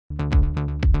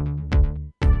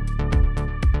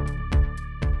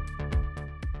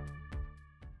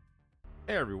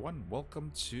Hey everyone, welcome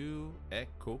to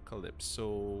Echocalypse.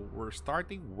 So we're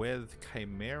starting with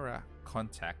Chimera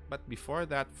Contact, but before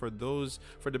that, for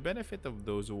the benefit of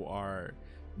those who are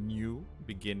new,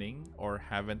 beginning, or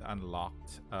haven't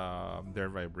unlocked their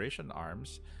vibration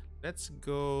arms, let's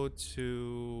go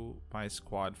to my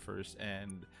squad first,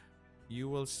 and you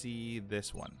will see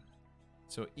this one.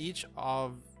 So each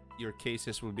of your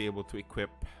cases will be able to equip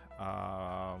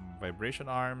vibration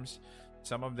arms.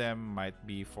 Some of them might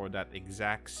be for that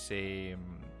exact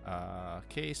same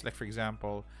case. Like for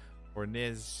example, for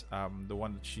Niz, the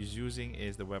one that she's using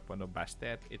is the weapon of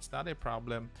Bastet. It's not a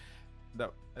problem.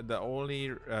 The only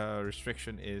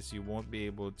restriction is you won't be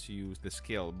able to use the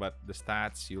skill, but the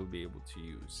stats you'll be able to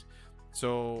use.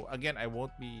 So again, I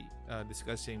won't be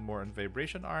discussing more on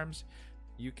vibration arms.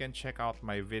 You can check out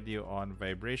my video on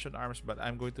vibration arms, but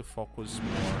I'm going to focus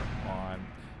more on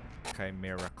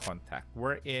Chimera Contact,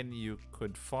 wherein you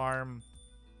could farm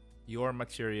your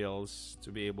materials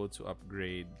to be able to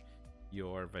upgrade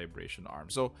your vibration arm.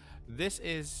 So this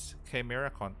is Chimera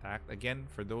Contact. Again,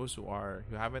 for those who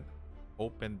haven't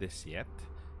opened this yet,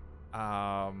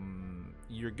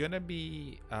 you're gonna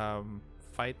be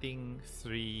fighting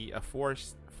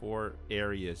four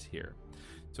areas here.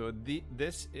 So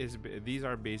these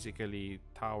are basically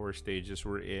tower stages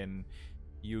wherein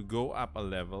you go up a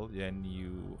level, then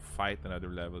you fight another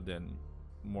level, then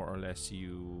more or less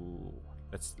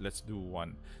let's do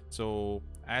one. So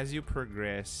as you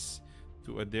progress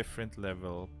to a different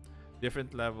level,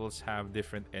 different levels have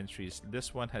different entries.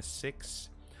 This one has 6.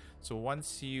 So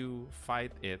once you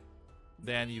fight it,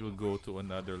 then you will go to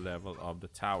another level of the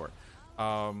tower.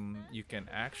 You can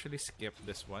actually skip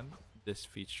this one. This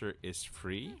feature is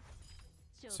free.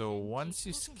 So once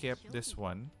you skip this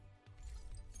one,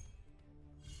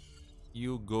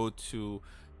 you go to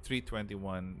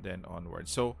 321 then onward.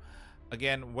 So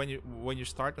again, when you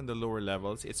start on the lower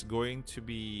levels, it's going to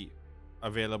be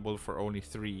available for only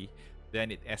 3. Then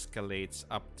it escalates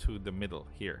up to the middle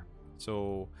here.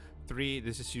 So 3,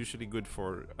 this is usually good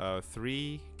for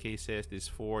 3 cases. This is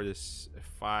 4, this is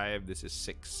 5, this is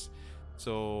 6.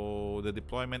 So the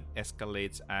deployment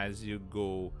escalates as you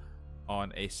go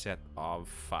on a set of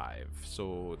 5.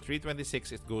 So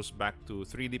 326, it goes back to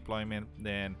 3 deployment.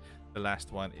 Then the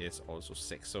last one is also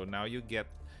 6. So now you get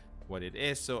what it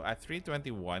is. So at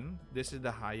 321, this is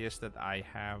the highest that I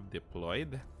have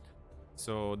deployed.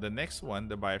 So the next one,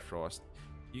 the Bifrost,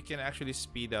 you can actually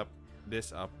speed up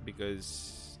this up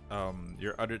because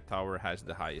your other tower has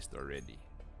the highest already.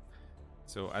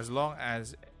 So as long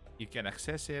as you can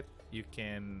access it, you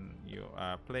can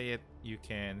play it, you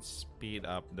can speed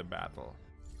up the battle.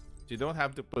 So you don't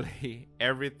have to play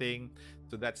everything.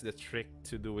 So that's the trick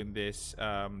to doing this.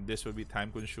 This will be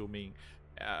time consuming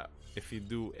if you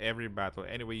do every battle.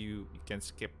 Anyway, you can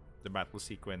skip the battle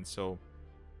sequence. So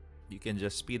you can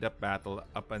just speed up battle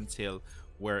up until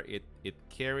where it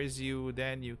carries you.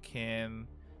 Then you can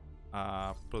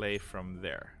play from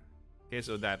there. Okay,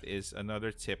 so that is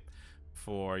another tip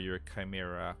for your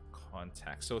Chimera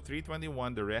Contact. So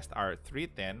 321, the rest are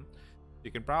 310. You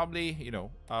can probably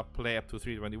play up to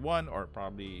 321, or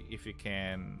probably if you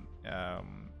can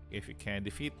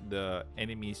defeat the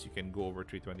enemies, you can go over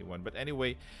 321. But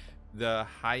anyway, the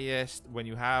highest, when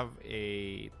you have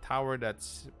a tower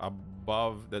that's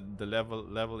above the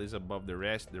level is above the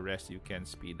rest you can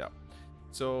speed up.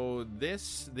 So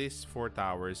these 4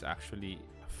 towers actually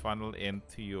funnel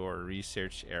into your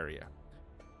research area.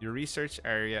 Your research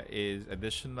area is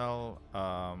additional,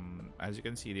 as you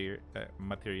can see there,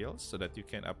 materials, so that you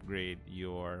can upgrade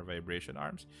your vibration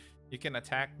arms. You can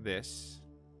attack this.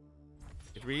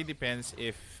 It really depends.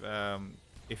 If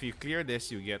you clear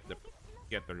this, you get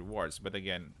the rewards. But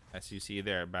again, as you see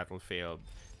there, battle failed.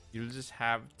 You'll just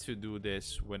have to do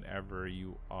this whenever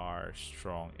you are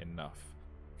strong enough.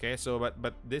 Okay, so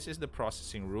but this is the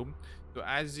processing room. So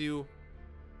as you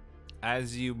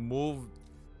move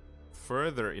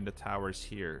further in the towers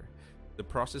here, the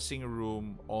processing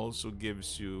room also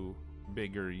gives you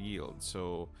bigger yield.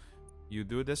 So you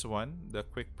do this one, the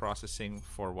quick processing,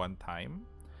 for one time.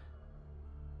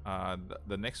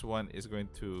 The next one is going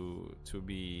to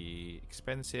be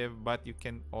expensive, but you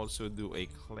can also do a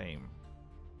claim.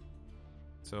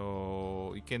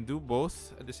 So you can do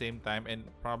both at the same time, and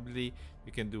probably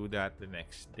you can do that the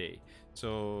next day.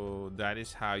 So that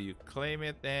is how you claim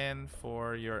it. And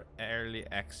for your early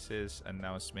access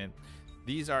announcement,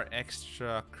 these are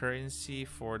extra currency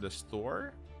for the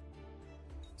store.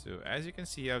 So as you can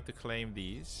see, you have to claim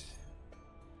these.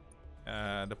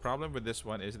 The problem with this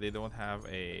one is they don't have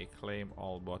a claim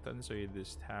all button, so you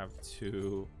just have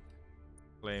to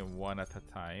claim one at a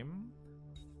time.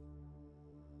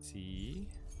 See,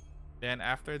 Then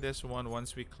after this one,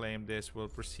 once we claim this, we'll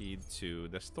proceed to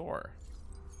the store.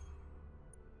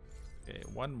 Okay,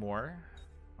 one more.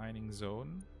 Mining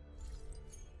zone.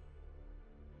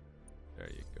 There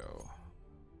you go.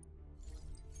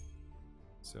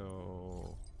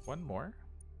 So one more,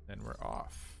 then we're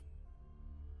off.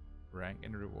 Rank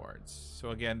and rewards.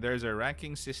 So again, there's a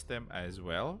ranking system as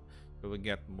well. You will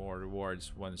get more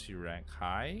rewards once you rank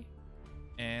high.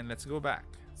 And let's go back.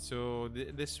 So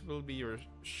this will be your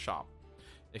shop.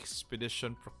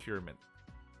 Expedition procurement.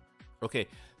 Okay,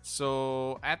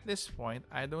 so at this point,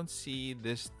 I don't see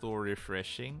this store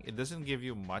refreshing. It doesn't give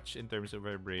you much in terms of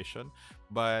vibration,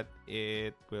 but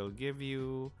it will give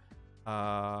you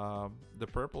the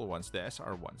purple ones, the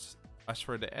SR ones. As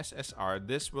for the SSR,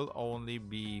 this will only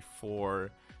be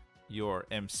for your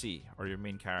MC or your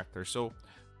main character. So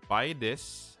buy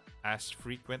this as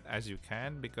frequent as you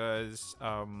can because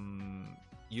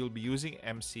you'll be using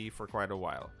MC for quite a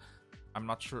while. I'm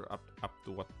not sure up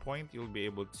to what point you'll be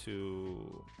able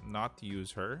to not use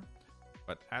her,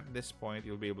 but at this point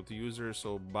you'll be able to use her.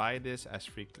 So buy this as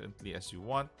frequently as you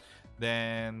want.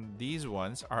 Then these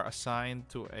ones are assigned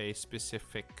to a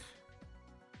specific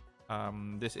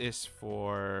this is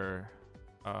for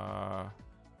I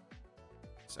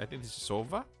think this is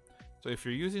Sova. So if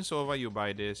you're using Sova, you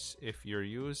buy this. If you're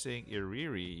using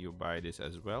Iriri, you buy this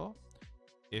as well.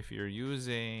 If you're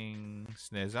using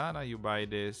Snezana, you buy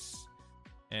this.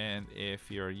 And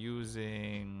if you're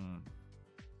using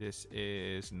this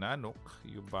is Nanook,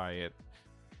 you buy it.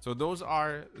 So those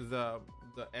are the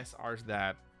SRs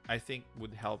that I think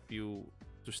would help you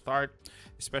to start,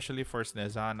 especially for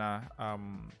Snezana.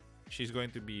 She's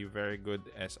going to be very good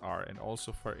SR, and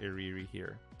also for Iriri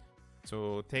here.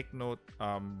 So take note,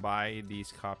 buy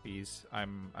these copies.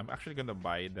 I'm actually gonna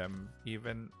buy them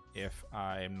even if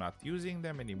I'm not using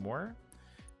them anymore,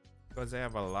 because I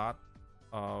have a lot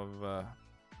of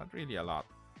not really a lot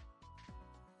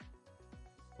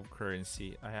of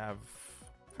currency. I have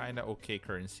kind of okay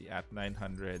currency at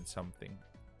 900 something,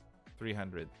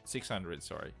 300, 600,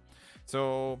 sorry.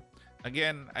 So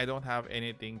again, I don't have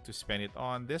anything to spend it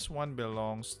on. This one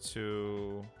belongs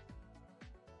to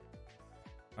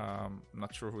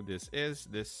not sure who this is.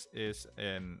 This is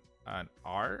an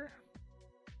R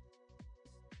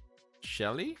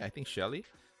Shelly, I think Shelly.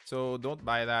 So don't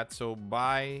buy that. So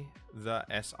buy the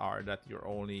SR that you're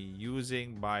only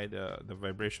using. Buy the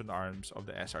vibration arms of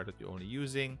the SR that you're only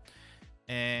using,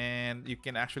 and you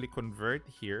can actually convert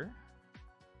here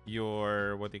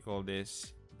your what they call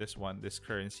this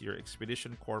currency, your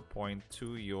expedition core point,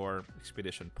 to your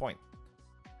expedition point.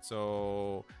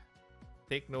 So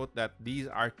take note that these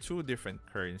are two different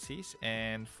currencies,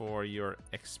 and for your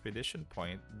expedition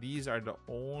point, these are the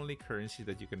only currency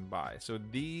that you can buy. So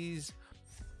these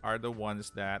are the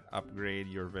ones that upgrade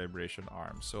your vibration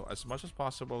arms. So as much as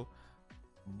possible,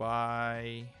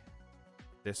 buy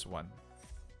this one,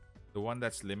 the one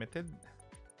that's limited.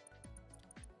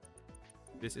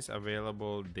 This is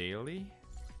available daily.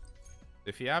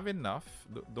 If you have enough,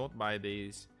 don't buy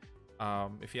these.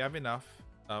 If you have enough,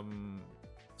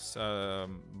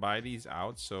 buy these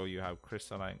out. So you have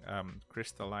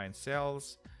crystalline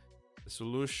cells,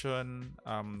 solution,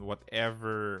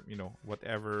 whatever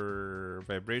whatever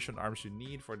vibration arms you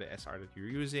need for the SR that you're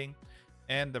using,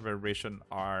 and the vibration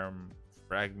arm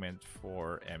fragment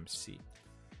for MC.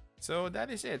 So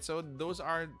that is it. So those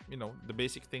are the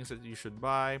basic things that you should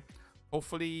buy.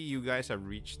 Hopefully you guys have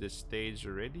reached this stage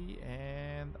already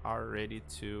and are ready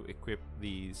to equip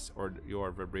these or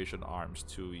your vibration arms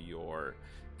to your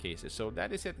cases. So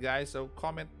that is it, guys. So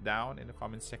comment down in the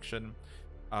comment section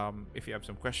if you have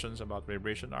some questions about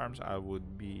vibration arms. I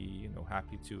would be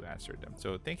happy to answer them.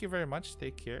 So thank you very much.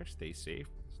 Take care, stay safe.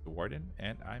 It's the Warden,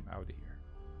 and I'm out of here.